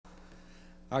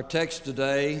Our text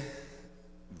today,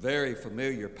 very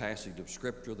familiar passage of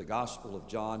Scripture, the Gospel of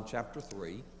John, chapter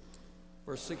 3,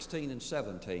 verse 16 and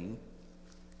 17.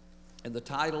 And the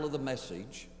title of the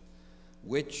message,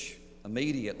 which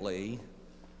immediately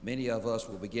many of us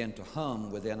will begin to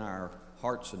hum within our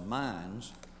hearts and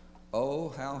minds, "Oh,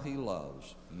 how He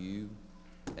loves you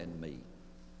and me."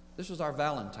 This is our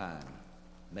Valentine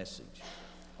message.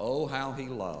 Oh, how He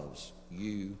loves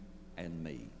you and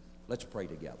me. Let's pray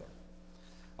together.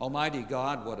 Almighty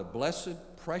God, what a blessed,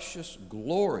 precious,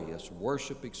 glorious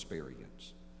worship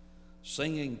experience.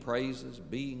 Singing praises,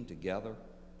 being together,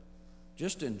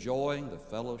 just enjoying the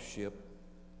fellowship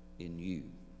in you.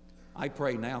 I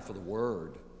pray now for the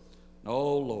Word.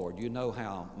 Oh, Lord, you know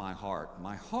how my heart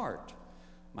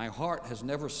has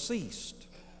never ceased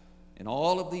in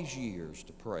all of these years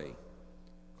to pray.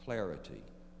 Clarity,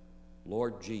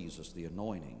 Lord Jesus, the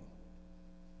anointing,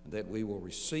 that we will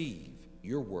receive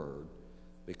your Word,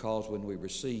 because when we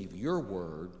receive your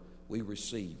Word, we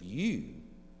receive you,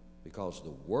 because the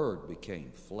Word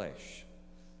became flesh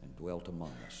and dwelt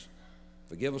among us.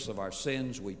 Forgive us of our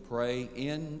sins, we pray,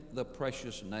 in the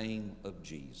precious name of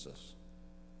Jesus.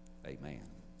 Amen.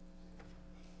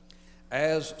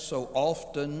 As so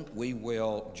often, we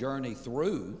will journey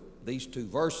through these two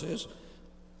verses,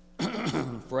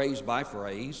 phrase by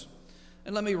phrase,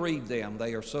 and let me read them.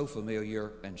 They are so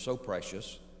familiar and so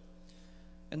precious.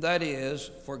 And that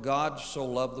is, for God so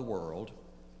loved the world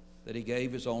that He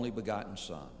gave His only begotten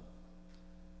Son,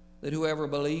 that whoever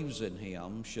believes in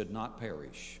Him should not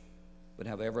perish, but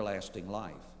have everlasting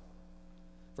life.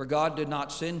 For God did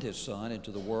not send His Son into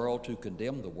the world to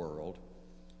condemn the world,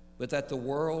 but that the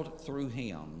world through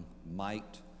Him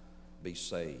might be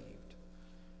saved.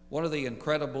 One of the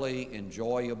incredibly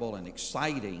enjoyable and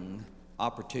exciting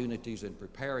opportunities in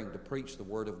preparing to preach the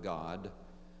Word of God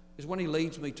is when He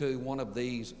leads me to one of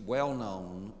these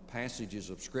well-known passages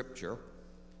of Scripture,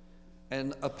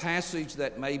 and a passage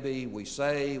that maybe we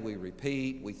say, we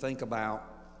repeat, we think about,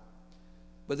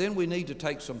 but then we need to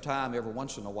take some time every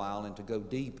once in a while and to go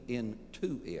deep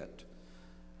into it.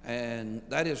 And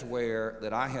that is where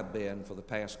that I have been for the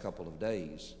past couple of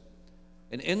days.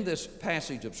 And in this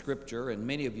passage of Scripture, and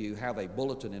many of you have a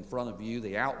bulletin in front of you,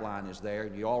 the outline is there,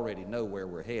 and you already know where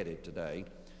we're headed today.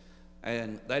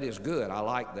 And that is good. I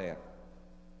like that.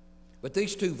 But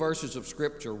these two verses of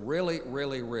Scripture really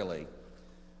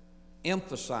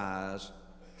emphasize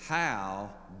how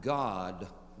God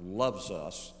loves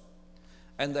us.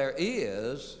 And there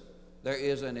is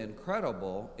an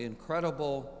incredible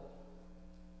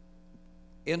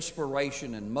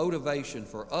inspiration and motivation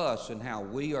for us in how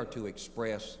we are to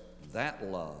express that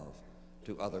love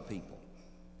to other people.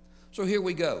 So here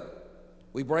we go.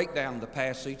 We break down the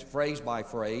passage phrase by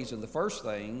phrase, and the first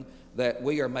thing that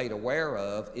we are made aware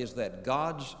of is that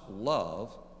God's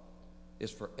love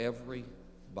is for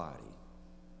everybody.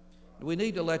 We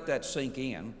need to let that sink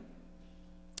in,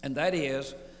 and that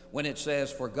is when it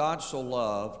says, "For God so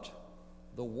loved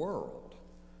the world."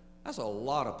 That's a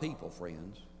lot of people,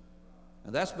 friends,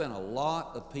 and that's been a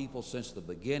lot of people since the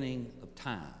beginning of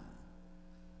time.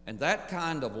 And that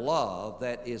kind of love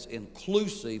that is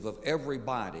inclusive of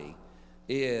everybody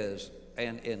is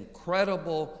an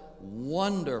incredible,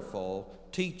 wonderful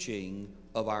teaching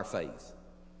of our faith.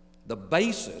 The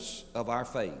basis of our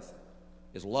faith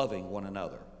is loving one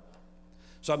another.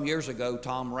 Some years ago,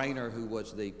 Tom Rainer, who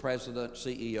was the president,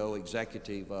 CEO,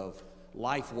 executive of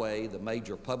Lifeway, the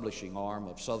major publishing arm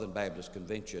of Southern Baptist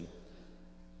Convention,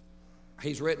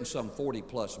 he's written some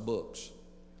 40-plus books.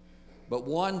 But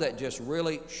one that just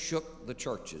really shook the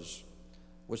churches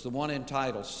was the one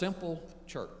entitled Simple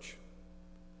Church.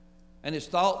 And his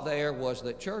thought there was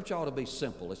that church ought to be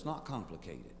simple. It's not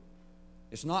complicated.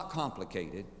 It's not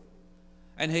complicated.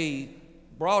 And he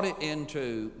brought it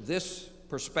into this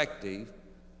perspective,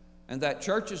 and that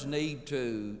churches need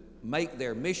to make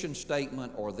their mission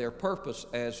statement or their purpose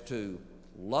as to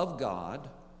love God,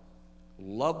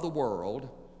 love the world,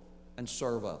 and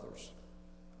serve others.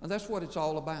 And that's what it's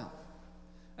all about.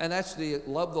 And that's the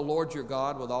love the Lord your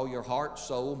God with all your heart,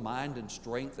 soul, mind, and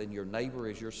strength, and your neighbor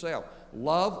as yourself.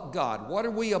 Love God. What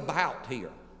are we about here?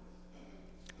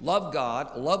 Love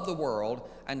God, love the world,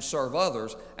 and serve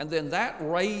others. And then that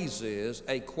raises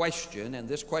a question, and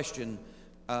this question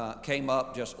came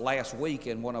up just last week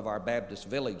in one of our Baptist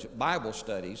Village Bible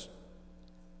studies.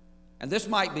 And this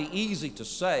might be easy to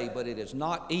say, but it is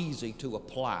not easy to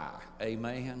apply.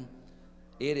 Amen.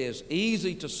 It is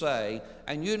easy to say,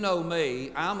 and you know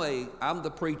me, I'm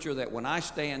the preacher that when I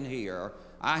stand here,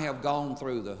 I have gone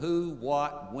through the who,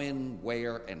 what, when,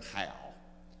 where, and how.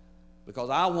 Because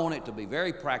I want it to be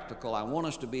very practical. I want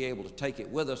us to be able to take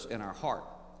it with us in our heart.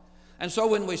 And so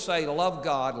when we say love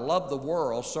God, love the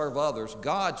world, serve others,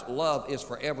 God's love is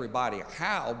for everybody.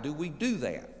 How do we do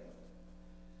that?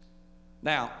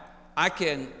 Now, I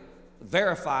can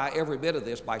verify every bit of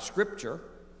this by Scripture,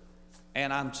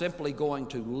 and I'm simply going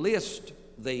to list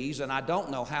these, and I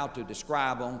don't know how to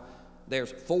describe them.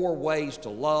 There's 4 ways to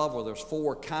love, or there's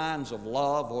 4 kinds of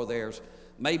love, or there's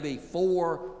maybe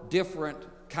 4 different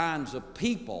kinds of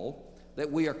people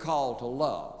that we are called to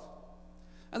love.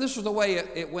 And this is the way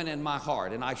it went in my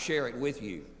heart, and I share it with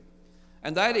you.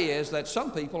 And that is that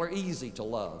some people are easy to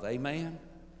love, amen?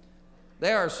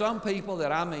 There are some people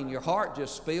that, I mean, your heart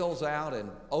just spills out and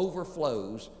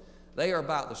overflows. They are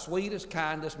about the sweetest,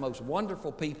 kindest, most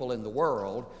wonderful people in the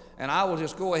world. And I will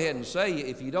just go ahead and say,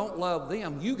 if you don't love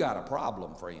them, you got a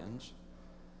problem, friends.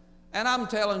 And I'm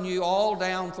telling you, all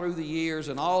down through the years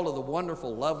and all of the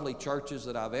wonderful, lovely churches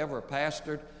that I've ever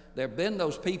pastored, there have been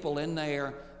those people in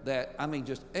there that, I mean,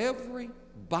 just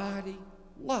everybody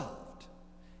loved.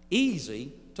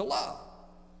 Easy to love.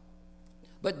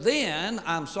 But then,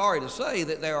 I'm sorry to say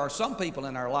that there are some people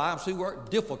in our lives who are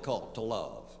difficult to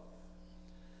love.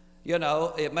 You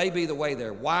know, it may be the way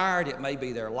they're wired, it may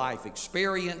be their life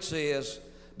experiences,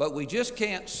 but we just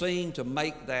can't seem to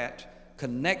make that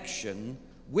connection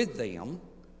with them,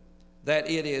 that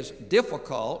it is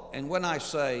difficult. And when I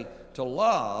say to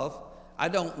love, I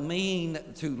don't mean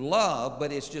to love,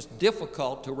 but it's just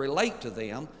difficult to relate to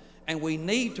them. And we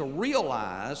need to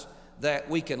realize that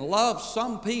we can love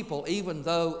some people even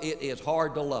though it is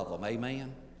hard to love them,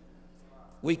 amen?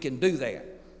 We can do that.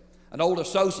 An old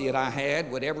associate I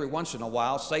had would every once in a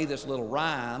while say this little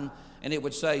rhyme, and it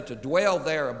would say, to dwell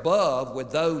there above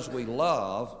with those we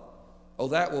love, oh,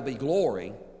 that will be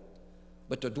glory.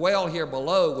 But to dwell here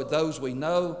below with those we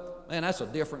know, man, that's a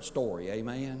different story,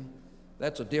 amen?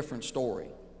 That's a different story.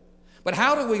 But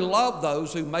how do we love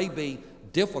those who may be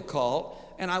difficult?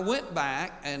 And I went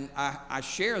back, and I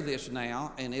share this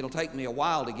now, and it'll take me a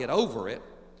while to get over it,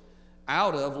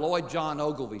 out of Lloyd John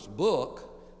Ogilvy's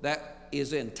book that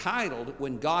is entitled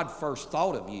When God First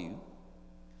Thought of You.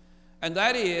 And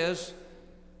that is,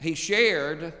 he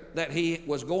shared that he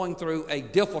was going through a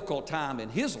difficult time in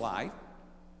his life,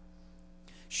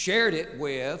 shared it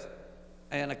with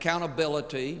an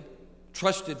accountability,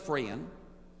 trusted friend,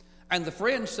 and the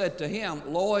friend said to him,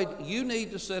 Lloyd, you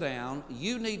need to sit down,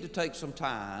 you need to take some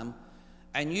time,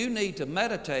 and you need to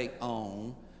meditate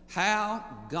on how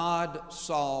God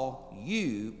saw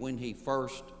you when he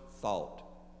first thought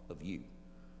of you.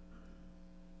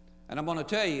 And I'm going to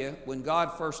tell you, when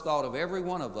God first thought of every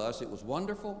one of us, it was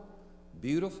wonderful,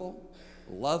 beautiful,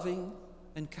 loving,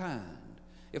 and kind.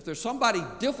 If there's somebody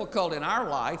difficult in our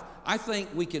life, I think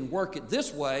we can work it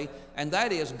this way, and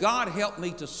that is, God, help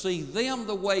me to see them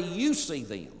the way you see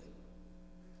them.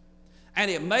 And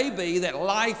it may be that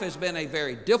life has been a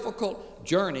very difficult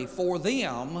journey for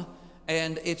them,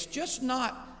 and it's just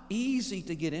not easy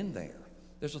to get in there.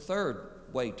 There's a third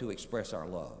way to express our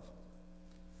love,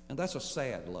 and that's a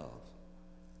sad love.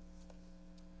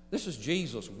 This is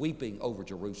Jesus weeping over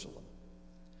Jerusalem.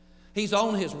 He's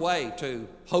on his way to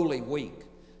Holy Week.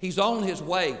 He's on his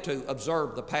way to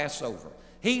observe the Passover.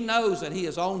 He knows that he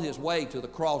is on his way to the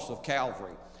cross of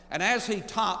Calvary. And as he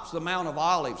tops the Mount of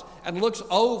Olives and looks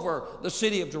over the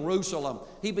city of Jerusalem,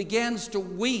 he begins to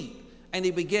weep and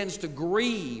he begins to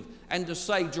grieve and to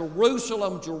say,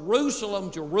 Jerusalem,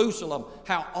 Jerusalem, Jerusalem,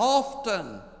 how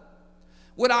often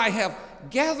would I have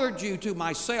gathered you to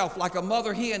myself like a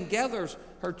mother hen gathers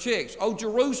her chicks? O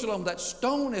Jerusalem that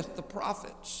stoneth the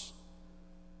prophets.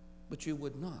 But you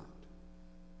would not.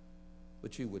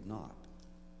 But you would not.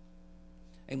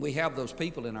 And we have those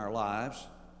people in our lives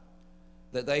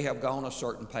that they have gone a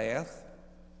certain path.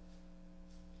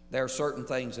 There are certain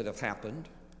things that have happened,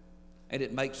 and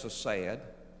it makes us sad.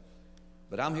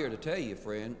 But I'm here to tell you,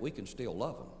 friend, we can still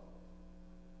love them,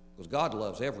 because God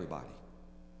loves everybody.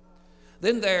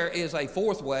 Then there is a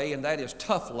fourth way, and that is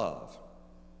tough love.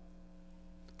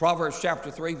 Proverbs chapter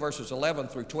 3, verses 11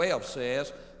 through 12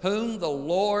 says, whom the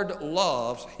Lord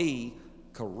loves, he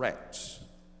corrects.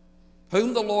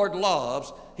 Whom the Lord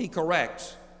loves, he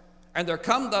corrects. And there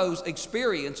come those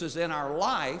experiences in our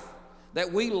life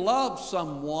that we love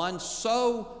someone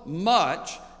so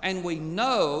much, and we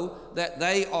know that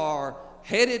they are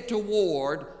headed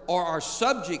toward or are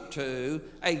subject to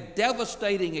a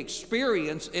devastating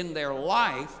experience in their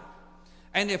life.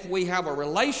 And if we have a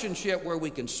relationship where we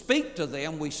can speak to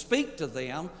them, we speak to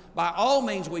them. By all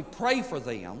means, we pray for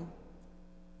them.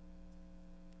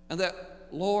 And that,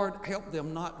 Lord, help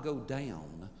them not go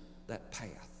down that path.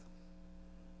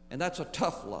 And that's a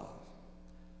tough love.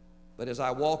 But as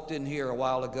I walked in here a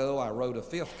while ago, I wrote a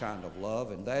fifth kind of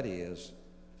love, and that is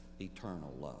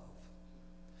eternal love.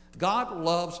 God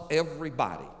loves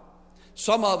everybody.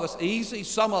 Some of us easy,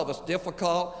 some of us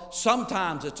difficult.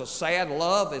 Sometimes it's a sad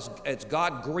love as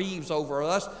God grieves over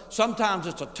us. Sometimes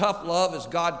it's a tough love as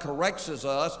God corrects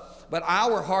us. But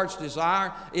our heart's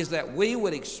desire is that we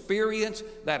would experience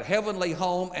that heavenly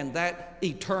home and that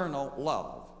eternal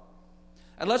love.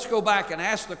 And let's go back and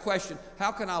ask the question,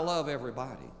 how can I love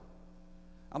everybody?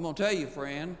 I'm going to tell you,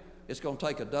 friend, it's going to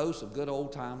take a dose of good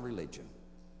old-time religion.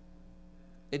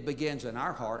 It begins in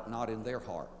our heart, not in their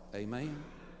heart. Amen?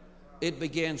 It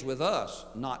begins with us,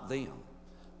 not them.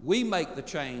 We make the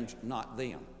change, not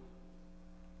them.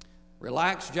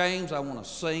 Relax, James. I want to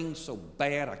sing so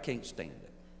bad I can't stand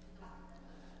it.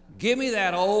 Give me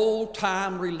that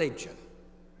old-time religion.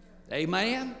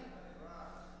 Amen?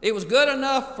 It was good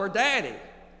enough for Daddy.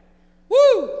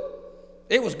 Woo!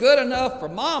 It was good enough for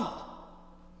Mama.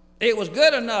 It was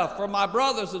good enough for my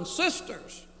brothers and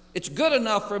sisters. It's good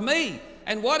enough for me.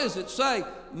 And what does it say?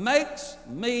 Makes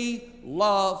me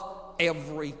love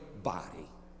everybody.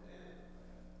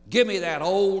 Give me that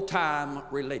old-time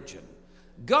religion.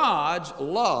 God's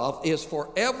love is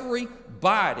for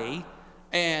everybody,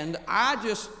 and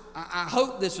I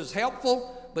hope this is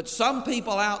helpful, but some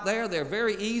people out there, they're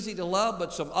very easy to love,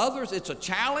 but some others, it's a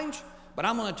challenge. But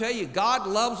I'm going to tell you, God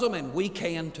loves them, and we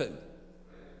can too.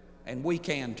 And we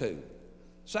can too.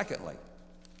 Secondly,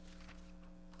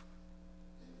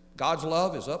 God's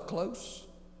love is up close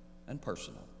and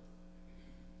personal.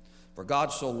 For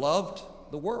God so loved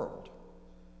the world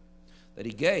that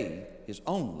he gave his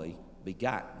only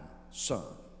begotten Son.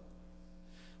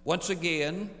 Once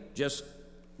again, just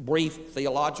brief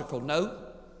theological note.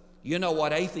 You know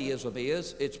what atheism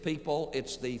is. It's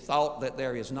the thought that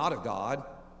there is not a God.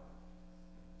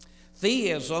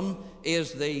 Theism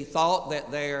is the thought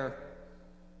that there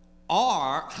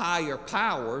are higher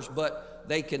powers, but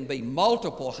they can be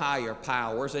multiple higher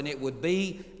powers, and it would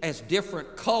be as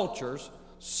different cultures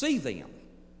see them.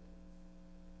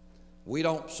 We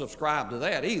don't subscribe to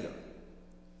that either.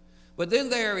 But then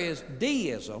there is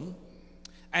deism,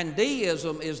 and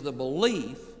deism is the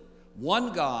belief,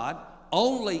 one God,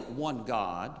 only one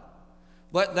God,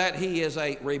 but that he is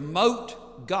a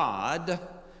remote God,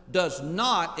 does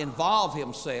not involve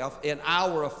himself in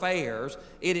our affairs.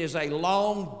 It is a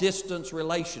long-distance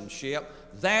relationship.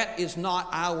 That is not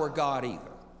our God either.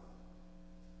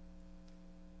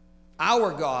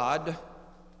 Our God,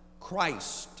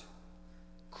 Christ,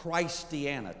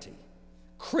 Christianity,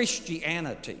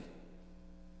 Christianity.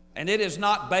 And it is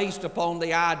not based upon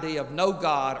the idea of no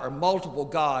God or multiple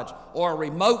gods or a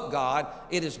remote God.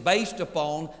 It is based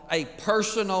upon a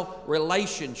personal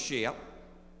relationship.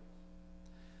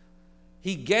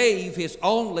 He gave his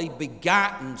only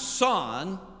begotten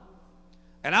Son.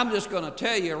 And I'm just going to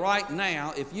tell you right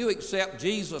now, if you accept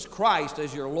Jesus Christ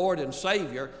as your Lord and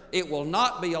Savior, it will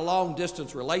not be a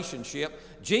long-distance relationship.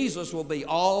 Jesus will be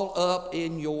all up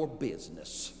in your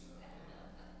business.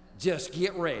 Just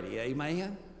get ready,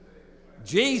 amen?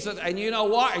 Jesus, and you know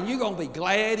what? And you're going to be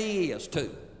glad he is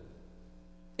too.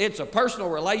 It's a personal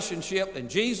relationship,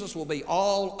 and Jesus will be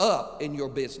all up in your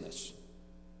business.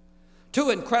 Two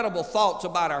incredible thoughts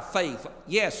about our faith.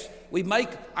 Yes, we make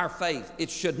our faith. It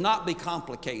should not be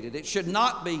complicated. It should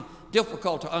not be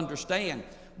difficult to understand.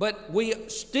 But we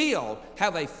still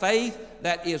have a faith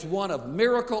that is one of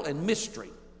miracle and mystery.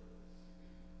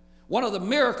 One of the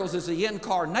miracles is the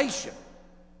incarnation.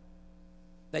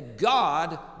 That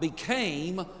God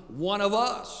became one of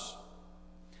us.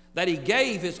 That he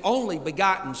gave his only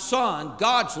begotten Son.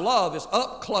 God's love is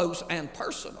up close and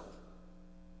personal.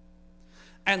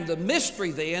 And the mystery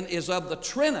then is of the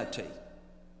Trinity.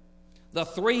 The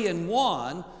three in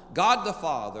one, God the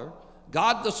Father,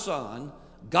 God the Son,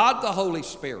 God the Holy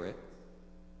Spirit.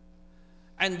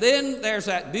 And then there's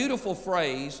that beautiful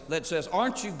phrase that says,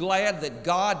 aren't you glad that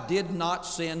God did not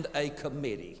send a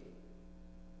committee?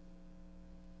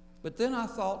 But then I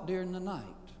thought during the night,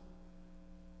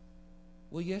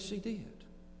 well, yes, he did.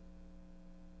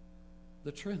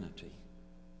 The Trinity.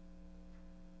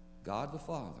 God the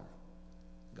Father,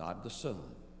 God the Son,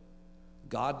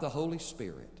 God the Holy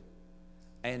Spirit,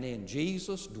 and in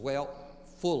Jesus dwelt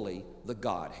fully the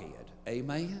Godhead.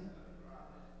 Amen?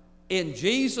 In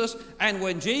Jesus, and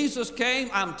when Jesus came,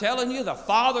 I'm telling you, the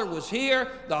Father was here,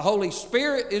 the Holy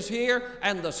Spirit is here,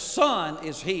 and the Son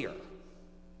is here.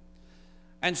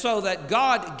 And so that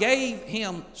God gave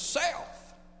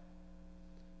himself.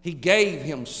 He gave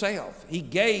himself. He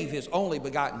gave his only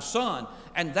begotten Son.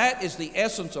 And that is the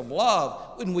essence of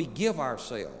love when we give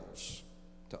ourselves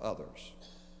to others.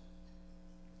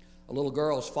 A little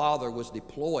girl's father was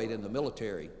deployed in the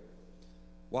military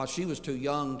while she was too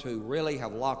young to really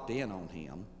have locked in on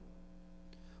him.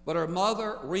 But her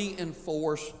mother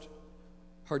reinforced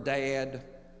her dad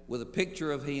with a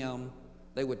picture of him.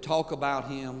 They would talk about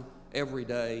him every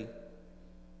day.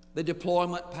 The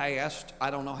deployment passed.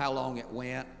 I don't know how long it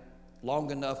went,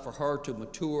 long enough for her to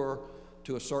mature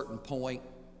to a certain point.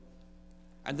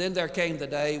 And then there came the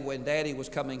day when Daddy was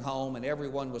coming home, and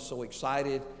everyone was so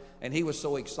excited, and he was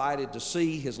so excited to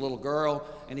see his little girl.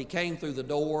 And he came through the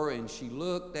door, and she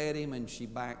looked at him, and she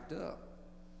backed up.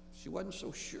 She wasn't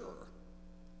so sure.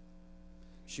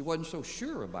 She wasn't so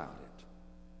sure about it.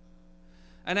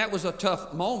 And that was a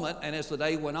tough moment, and as the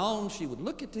day went on, she would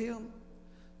look at him,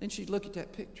 then she'd look at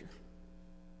that picture.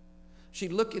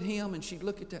 She'd look at him, and she'd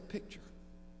look at that picture.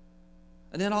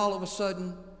 And then all of a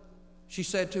sudden, she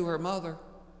said to her mother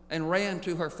and ran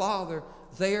to her father,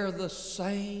 "They're the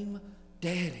same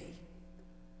Daddy.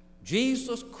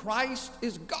 Jesus Christ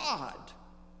is God.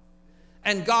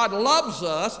 And God loves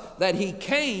us that He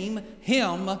came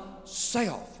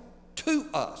Himself to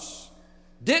us.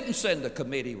 Didn't send a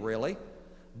committee, really.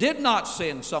 Did not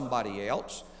send somebody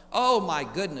else. Oh my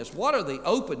goodness, what are the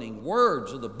opening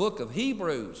words of the book of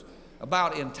Hebrews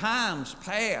about in times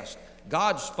past,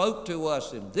 God spoke to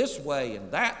us in this way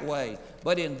and that way,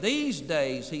 but in these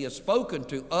days He has spoken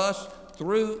to us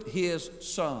through His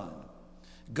Son.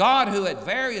 God, who at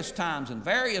various times and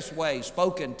various ways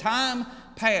spoke in time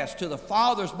past to the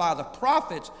fathers by the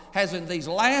prophets, has in these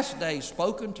last days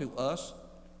spoken to us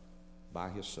by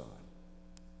His Son.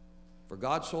 For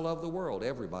God so loved the world,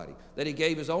 everybody, that He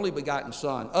gave His only begotten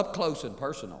Son, up close and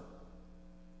personal.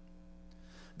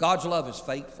 God's love is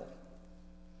faithful.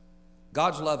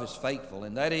 God's love is faithful,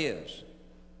 and that is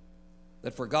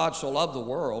that for God so loved the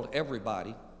world,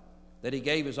 everybody, that He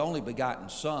gave His only begotten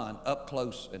Son, up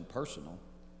close and personal,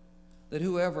 that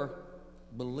whoever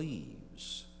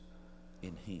believes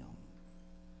in Him,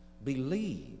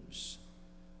 believes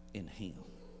in Him.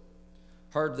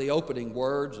 Heard the opening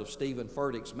words of Stephen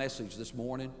Furtick's message this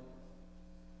morning,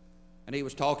 and he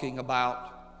was talking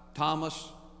about Thomas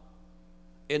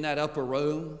in that upper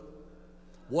room,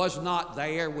 was not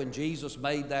there when Jesus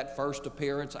made that first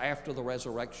appearance after the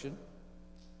resurrection.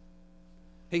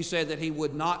 He said that he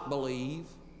would not believe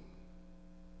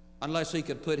unless he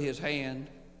could put his hand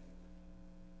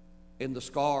in the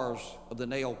scars of the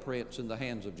nail prints in the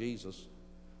hands of Jesus.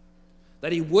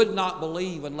 That he would not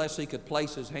believe unless he could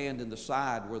place his hand in the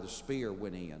side where the spear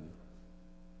went in.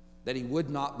 That he would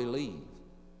not believe.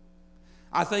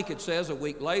 I think it says a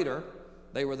week later,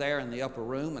 they were there in the upper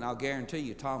room, and I'll guarantee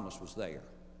you Thomas was there.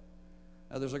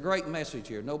 Now, there's a great message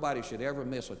here. Nobody should ever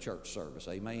miss a church service,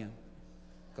 amen?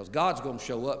 Because God's going to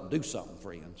show up and do something,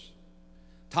 friends.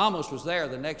 Thomas was there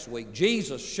the next week.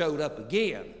 Jesus showed up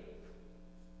again.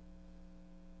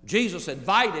 Jesus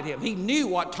invited him. He knew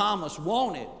what Thomas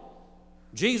wanted.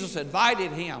 Jesus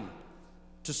invited him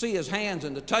to see his hands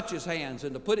and to touch his hands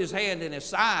and to put his hand in his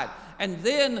side. And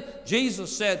then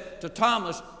Jesus said to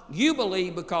Thomas, "You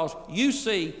believe because you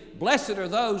see. Blessed are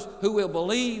those who will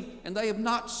believe and they have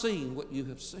not seen what you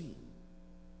have seen."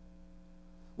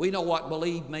 We know what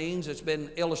believe means. It's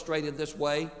been illustrated this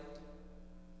way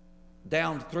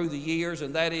down through the years,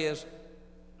 and that is,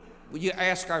 you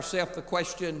ask ourselves the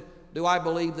question, do I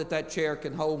believe that that chair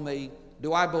can hold me?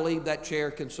 Do I believe that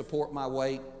chair can support my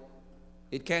weight?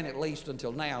 It can, at least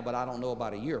until now, but I don't know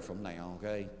about a year from now,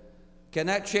 okay? Can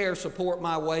that chair support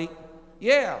my weight?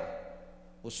 Yeah.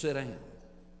 Well, sit down.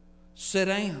 Sit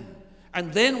down.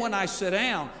 And then when I sit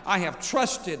down, I have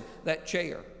trusted that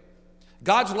chair.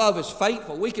 God's love is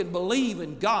faithful. We can believe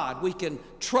in God. We can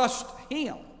trust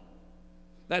Him.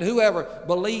 That whoever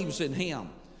believes in Him.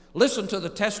 Listen to the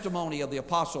testimony of the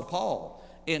Apostle Paul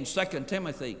in 2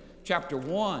 Timothy chapter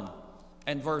 1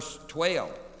 and verse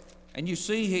 12. And you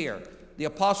see here, the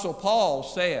Apostle Paul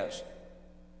says,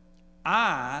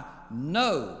 "I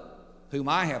know whom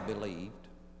I have believed."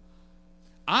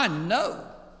 I know.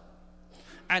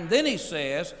 And then he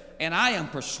says, "And I am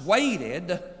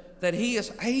persuaded that He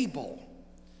is able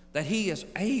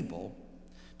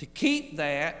to keep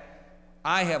that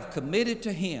I have committed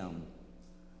to Him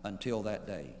until that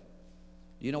day."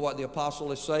 You know what the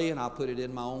apostle is saying? I'll put it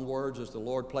in my own words as the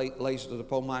Lord places it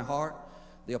upon my heart.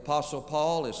 The Apostle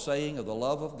Paul is saying of the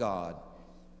love of God,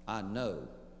 I know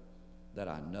that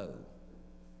I know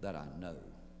that I know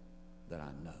that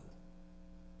I know.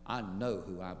 I know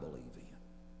who I believe in.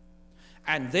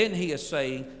 And then he is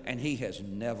saying, and He has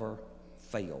never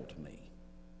failed me.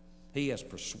 He has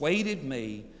persuaded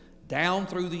me down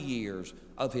through the years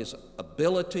of His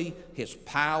ability, His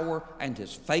power, and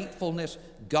His faithfulness.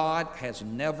 God has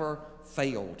never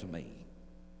failed me.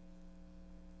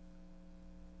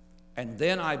 And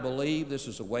then I believe, this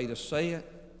is a way to say it,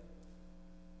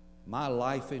 my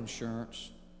life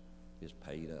insurance is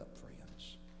paid up,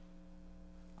 friends.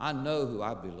 I know who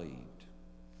I believed,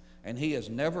 and He has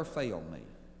never failed me.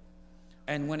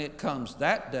 And when it comes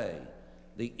that day,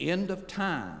 the end of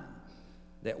time,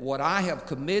 that what I have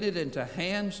committed into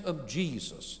hands of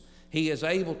Jesus, He is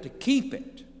able to keep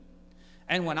it.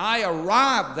 And when I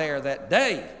arrive there that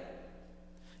day,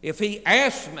 if He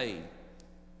asks me,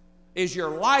 is your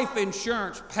life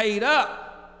insurance paid up?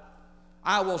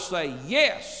 I will say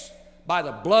yes, by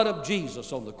the blood of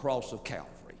Jesus on the cross of Calvary.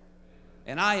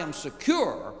 And I am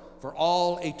secure for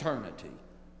all eternity.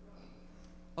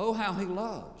 Oh, how He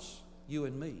loves you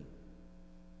and me,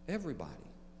 everybody.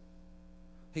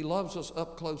 He loves us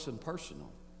up close and personal.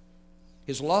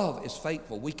 His love is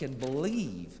faithful. We can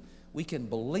believe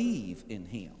in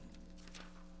Him.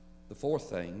 The fourth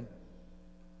thing,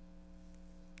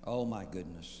 oh my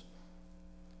goodness,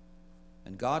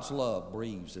 and God's love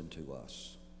breathes into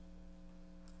us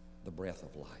the breath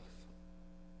of life.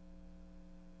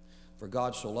 For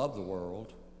God so loved the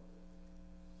world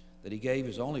that He gave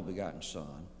His only begotten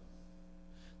Son,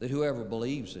 that whoever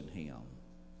believes in Him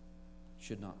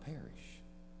should not perish,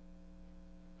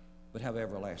 but have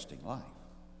everlasting life.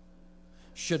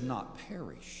 Should not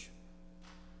perish,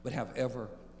 but have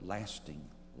everlasting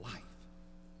life.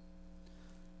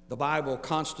 The Bible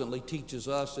constantly teaches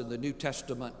us in the New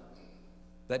Testament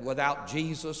that without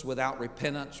Jesus, without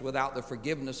repentance, without the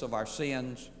forgiveness of our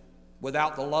sins,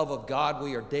 without the love of God,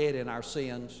 we are dead in our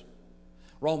sins.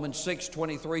 Romans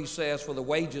 6:23 says, for the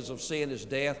wages of sin is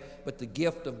death, but the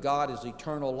gift of God is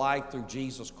eternal life through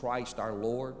Jesus Christ our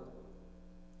Lord.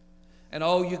 And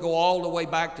oh, you go all the way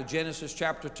back to Genesis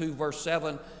chapter 2, verse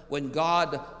 7, when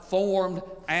God formed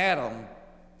Adam,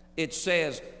 it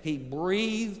says He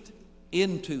breathed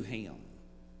into him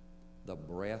the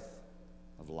breath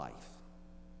of life.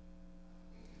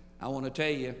 I want to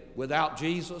tell you, without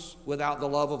Jesus, without the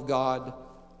love of God,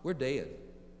 we're dead.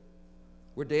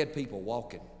 We're dead people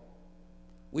walking.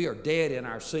 We are dead in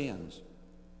our sins.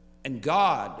 And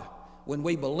God, when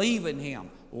we believe in Him,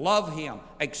 love Him,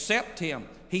 accept Him,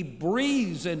 He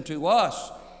breathes into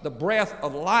us the breath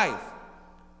of life.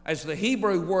 As the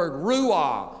Hebrew word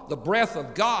ruah, the breath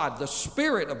of God, the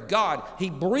Spirit of God,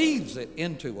 He breathes it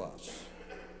into us.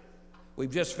 We've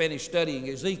just finished studying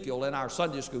Ezekiel in our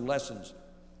Sunday school lessons.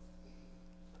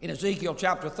 In Ezekiel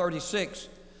chapter 36,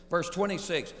 verse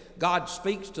 26, God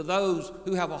speaks to those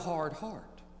who have a hard heart.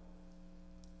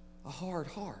 A hard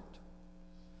heart.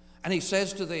 And He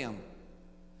says to them,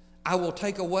 I will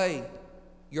take away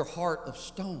your heart of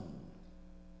stone,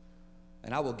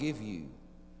 and I will give you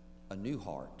a new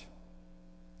heart,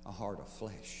 a heart of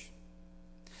flesh.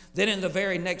 Then in the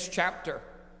very next chapter,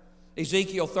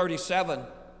 Ezekiel 37,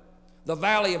 the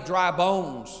valley of dry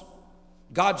bones,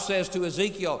 God says to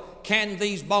Ezekiel, can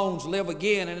these bones live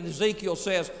again? And Ezekiel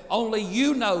says, only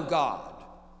you know, God.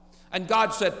 And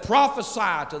God said,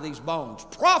 prophesy to these bones,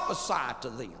 prophesy to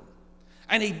them.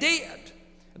 And He did.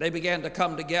 They began to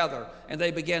come together, and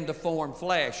they began to form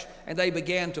flesh, and they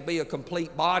began to be a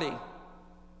complete body.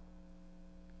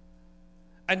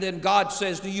 And then God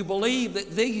says, do you believe that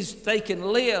they can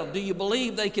live? Do you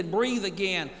believe they can breathe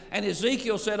again? And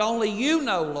Ezekiel said, only you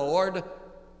know, Lord.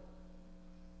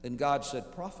 Then God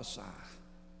said, prophesy.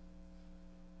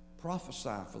 Prophesy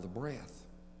for the breath.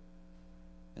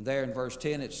 And there in verse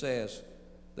 10 it says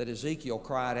that Ezekiel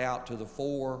cried out to the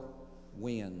four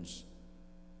winds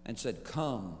and said,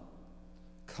 come,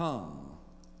 come,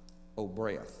 O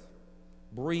breath,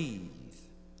 breathe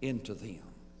into them.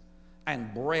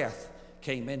 And breath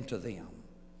came into them,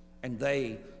 and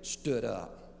they stood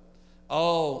up.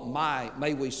 Oh my,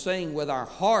 may we sing with our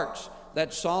hearts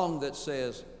that song that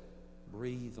says,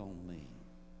 breathe on me.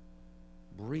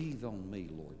 Breathe on me,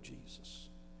 Lord Jesus.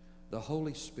 The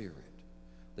Holy Spirit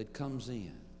that comes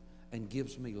in and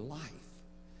gives me life,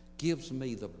 gives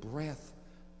me the breath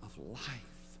of life.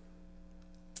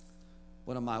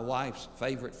 One of my wife's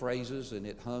favorite phrases, and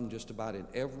it hung just about in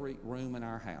every room in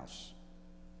our house,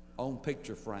 on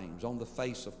picture frames, on the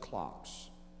face of clocks,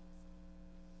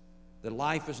 that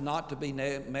life is not to be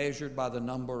measured by the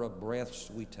number of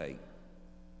breaths we take,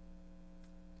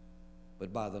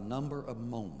 but by the number of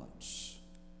moments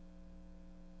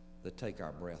that take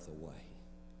our breath away.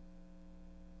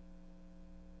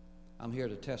 I'm here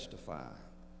to testify,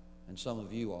 and some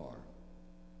of you are.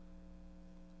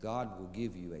 God will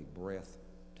give you a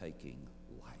breathtaking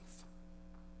life.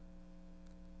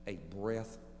 A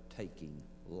breathtaking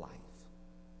life.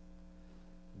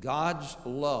 God's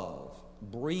love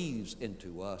breathes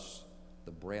into us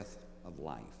the breath of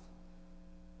life.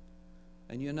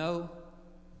 And you know,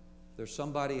 there's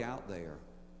somebody out there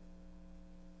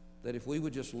that if we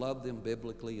would just love them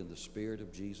biblically in the Spirit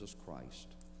of Jesus Christ,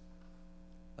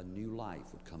 a new life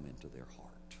would come into their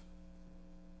heart.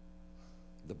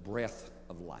 The breath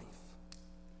of life.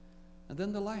 And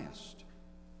then the last.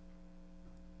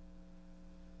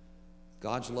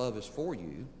 God's love is for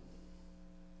you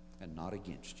and not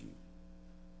against you.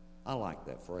 I like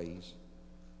that phrase.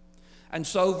 And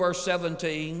so, verse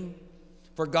 17,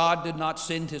 for God did not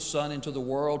send his Son into the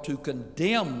world to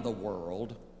condemn the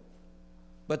world,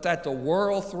 but that the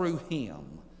world through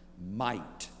him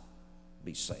might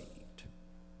be saved.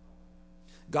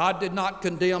 God did not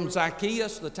condemn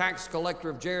Zacchaeus, the tax collector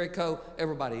of Jericho.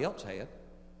 Everybody else had.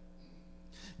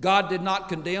 God did not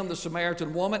condemn the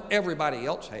Samaritan woman. Everybody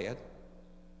else had.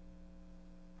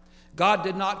 God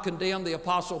did not condemn the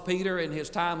Apostle Peter in his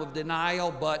time of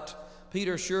denial, but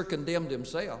Peter sure condemned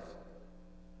himself.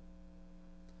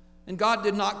 And God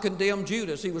did not condemn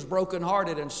Judas. He was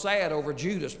brokenhearted and sad over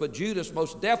Judas, but Judas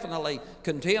most definitely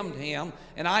condemned him.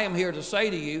 And I am here to say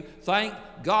to you, thank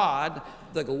God,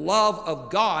 the love of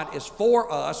God is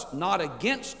for us, not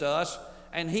against us,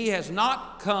 and he has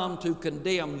not come to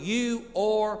condemn you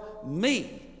or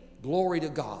me. Glory to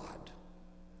God.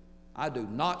 I do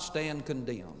not stand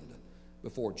condemned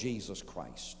before Jesus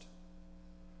Christ.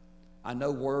 I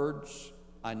know words,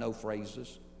 I know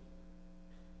phrases,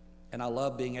 and I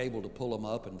love being able to pull them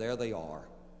up, and there they are.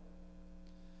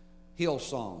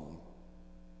 Hillsong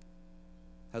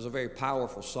has a very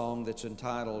powerful song that's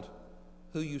entitled,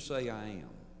 Who You Say I Am.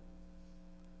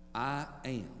 I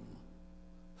am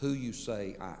who you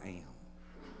say I am.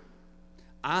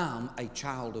 I'm a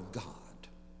child of God.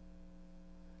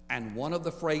 And one of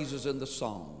the phrases in the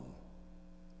song,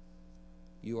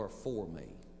 you are for me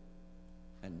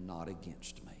and not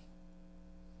against me.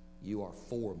 You are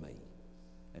for me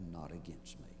and not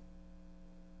against me.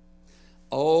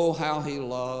 Oh, how he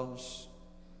loves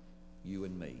you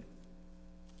and me.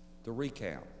 To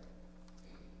recap,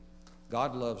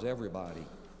 God loves everybody,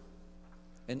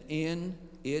 and in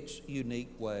its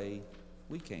unique way,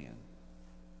 we can.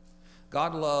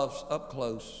 God loves up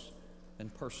close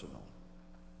and personal.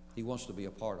 He wants to be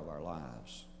a part of our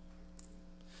lives.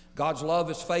 God's love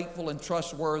is faithful and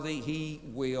trustworthy. He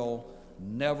will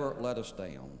never let us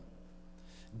down.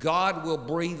 God will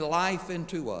breathe life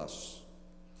into us,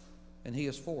 and he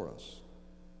is for us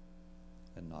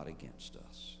and not against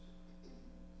us.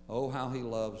 Oh, how he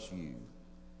loves you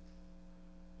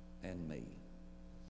and me.